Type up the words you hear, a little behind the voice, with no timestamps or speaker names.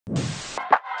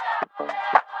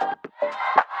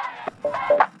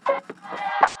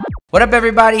What up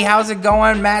everybody, how's it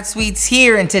going? Matt Sweets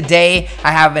here, and today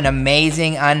I have an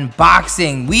amazing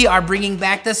unboxing. We are bringing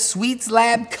back the Sweets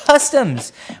Lab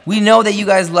Customs. We know that you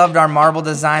guys loved our marble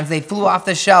designs. They flew off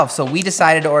the shelf, so we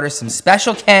decided to order some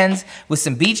special Kens with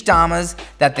some beach Tamas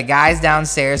that the guys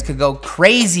downstairs could go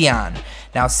crazy on.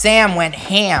 Now Sam went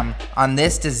ham on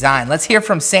this design. Let's hear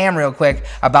from Sam real quick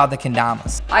about the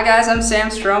Kendamas. Hi guys, I'm Sam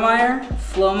Strohmeyer,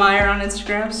 Flowmeyer on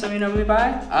Instagram, some of you know me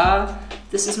by.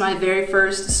 This is my very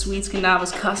first Sweets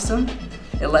Kendamas custom.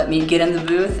 It let me get in the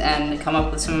booth and come up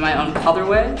with some of my own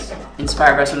colorways,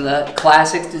 inspired by some of the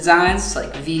classic designs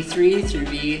like V3 through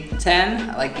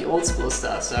V10. I like the old school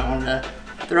stuff, so I wanted to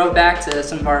throw it back to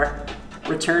some of our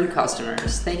return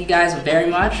customers. Thank you guys very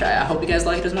much. I hope you guys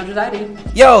like it as much as I do.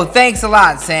 Yo, thanks a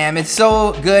lot, Sam. It's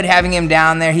so good having him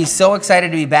down there. He's so excited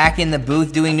to be back in the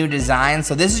booth doing new designs.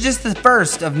 So this is just the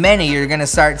first of many you're gonna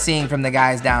start seeing from the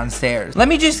guys downstairs. Let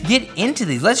me just get into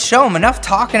these. Let's show them. Enough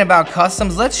talking about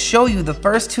customs. Let's show you the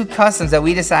first two customs that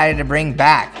we decided to bring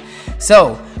back.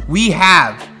 So we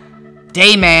have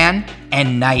Dayman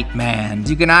and Nightman.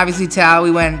 You can obviously tell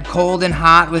we went cold and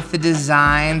hot with the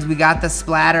designs. We got the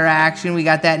splatter action, we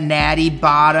got that natty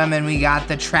bottom, and we got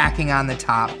the tracking on the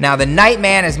top. Now the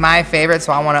Nightman is my favorite,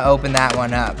 so I wanna open that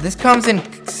one up. This comes in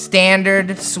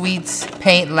standard Sweets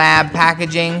Paint Lab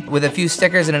packaging with a few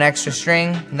stickers and an extra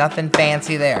string. Nothing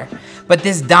fancy there. But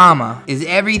this Tama is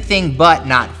everything but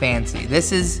not fancy.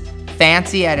 This is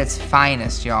fancy at its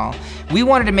finest, y'all. We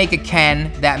wanted to make a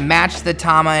Ken that matched the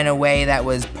Tama in a way that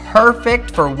was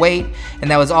perfect for weight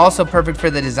and that was also perfect for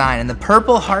the design. And the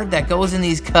purple heart that goes in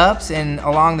these cups and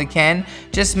along the Ken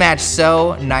just matched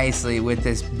so nicely with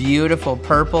this beautiful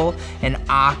purple and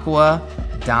aqua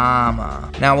Tama.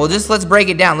 Now let's break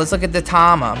it down. Let's look at the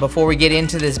Tama before we get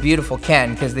into this beautiful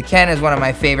Ken, because the Ken is one of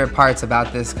my favorite parts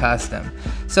about this custom.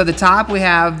 So the top we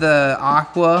have the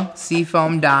aqua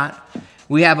seafoam dot.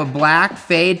 We have a black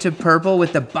fade to purple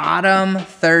with the bottom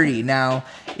 30. Now,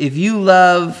 if you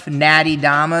love natty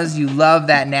Tamas, you love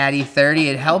that natty 30.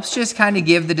 It helps just kind of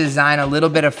give the design a little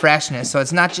bit of freshness, so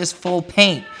it's not just full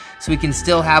paint, so we can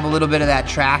still have a little bit of that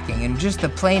tracking. And just the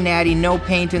plain natty, no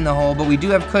paint in the hole, but we do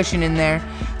have cushion in there,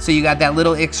 so you got that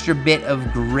little extra bit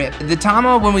of grip. The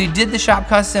Tama, when we did the shop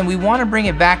custom, we want to bring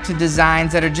it back to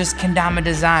designs that are just kendama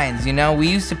designs, you know? We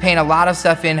used to paint a lot of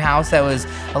stuff in-house that was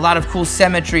a lot of cool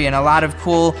symmetry and a lot of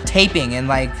cool taping and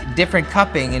like different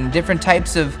cupping and different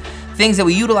types of things that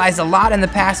we utilized a lot in the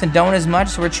past and don't as much,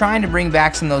 so we're trying to bring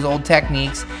back some of those old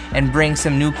techniques and bring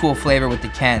some new cool flavor with the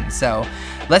Ken. So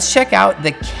let's check out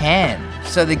the Ken.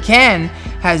 So the Ken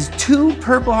has two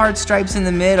purple heart stripes in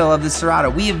the middle of the Serato.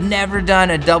 We have never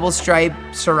done a double stripe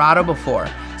Serato before.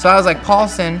 So I was like,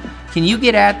 Paulson, can you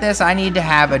get at this? I need to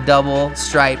have a double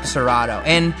stripe Serato.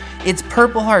 And it's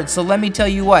purple heart, so let me tell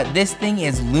you what, this thing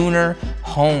is lunar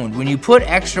honed. When you put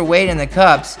extra weight in the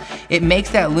cups, it makes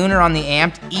that lunar on the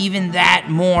amp even that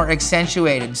more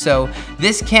accentuated. So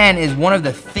this Ken is one of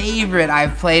the favorite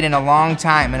I've played in a long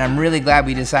time, and I'm really glad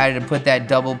we decided to put that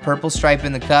double purple stripe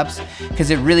in the cups,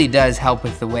 because it really does help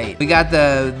with the weight. We got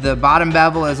the bottom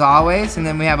bevel as always, and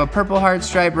then we have a purple heart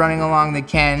stripe running along the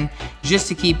Ken just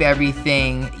to keep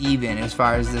everything even as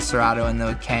far as the Serato and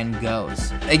the Ken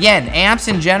goes. Again, amps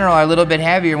in general are a little bit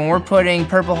heavier. When we're putting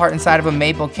purple heart inside of a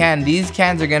maple Ken, these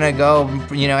Kens are gonna go,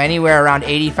 you know, anywhere around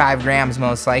 85 grams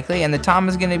most likely, and the Tama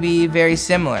is gonna be very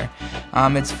similar.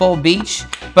 It's full beach,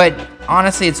 but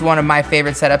honestly, it's one of my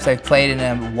favorite setups I've played in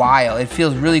a while. It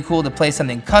feels really cool to play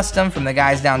something custom from the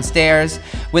guys downstairs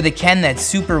with a Ken that's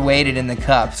super weighted in the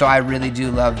cup. So I really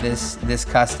do love this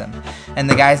custom. And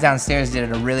the guys downstairs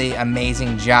did a really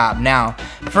amazing job. Now,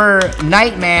 for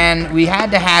Nightman, we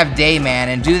had to have Dayman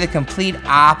and do the complete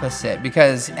opposite,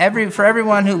 because for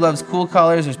everyone who loves cool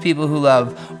colors, there's people who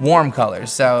love warm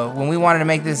colors. So when we wanted to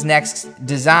make this next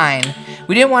design,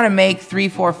 we didn't want to make 3,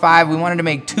 4, 5, we wanted to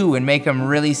make 2 and make them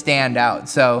really stand out.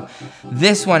 So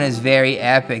this one is very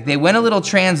epic. They went a little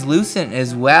translucent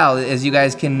as well, as you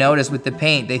guys can notice with the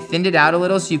paint. They thinned it out a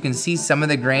little so you can see some of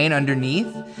the grain underneath.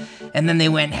 And then they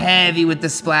went heavy with the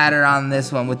splatter on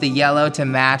this one, with the yellow to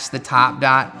match the top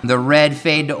dot, the red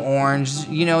fade to orange.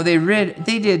 You know, they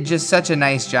did just such a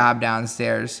nice job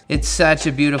downstairs. It's such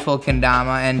a beautiful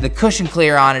kendama, and the cushion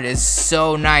clear on it is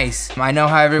so nice. I know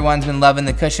how everyone's been loving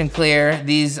the cushion clear.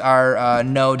 These are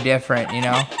no different, you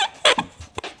know?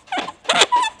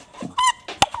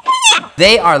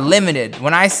 They are limited.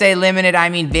 When I say limited, I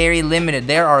mean very limited.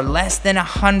 There are less than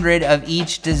 100 of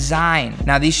each design.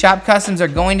 Now, these shop customs are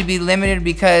going to be limited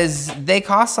because they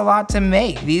cost a lot to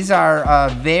make. These are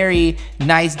very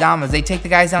nice Damas. They take the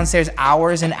guys downstairs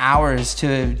hours and hours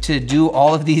to do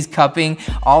all of these cupping,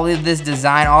 all of this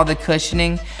design, all the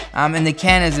cushioning. And the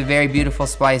Ken is a very beautiful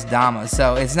spliced Dama.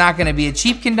 So it's not gonna be a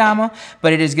cheap kendama,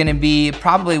 but it is gonna be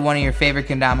probably one of your favorite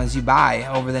kendamas you buy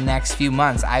over the next few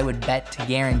months, I would bet to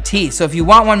guarantee. So if you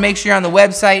want one, make sure you're on the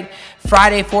website,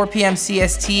 Friday, 4 p.m.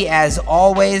 CST as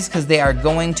always, because they are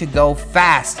going to go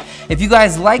fast. If you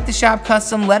guys like the shop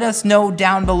custom, let us know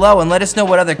down below and let us know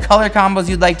what other color combos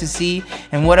you'd like to see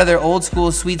and what other old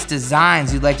school sweets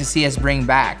designs you'd like to see us bring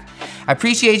back. I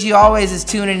appreciate you always as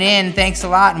tuning in. Thanks a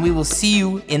lot, and we will see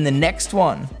you in the next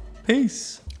one.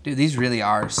 Peace. Dude, these really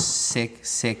are sick,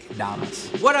 sick Damas.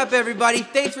 What up, everybody?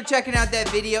 Thanks for checking out that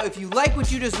video. If you like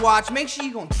what you just watched, make sure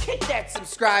you go hit that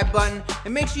subscribe button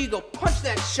and make sure you go punch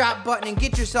that shop button and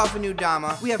get yourself a new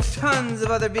Dama. We have tons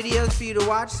of other videos for you to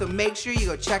watch, so make sure you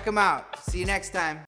go check them out. See you next time.